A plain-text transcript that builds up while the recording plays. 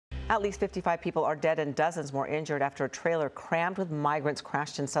At least 55 people are dead and dozens more injured after a trailer crammed with migrants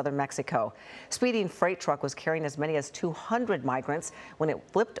crashed in southern Mexico. Speeding freight truck was carrying as many as 200 migrants when it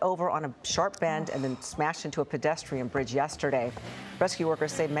flipped over on a sharp bend and then smashed into a pedestrian bridge yesterday. Rescue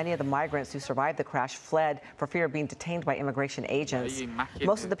workers say many of the migrants who survived the crash fled for fear of being detained by immigration agents.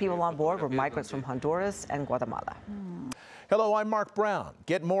 Most of the people on board were migrants from Honduras and Guatemala. Hello, I'm Mark Brown.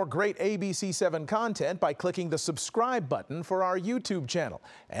 Get more great ABC7 content by clicking the subscribe button for our YouTube channel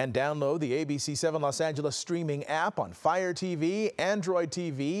and download the ABC7 Los Angeles streaming app on Fire TV, Android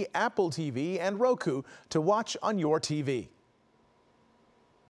TV, Apple TV, and Roku to watch on your TV.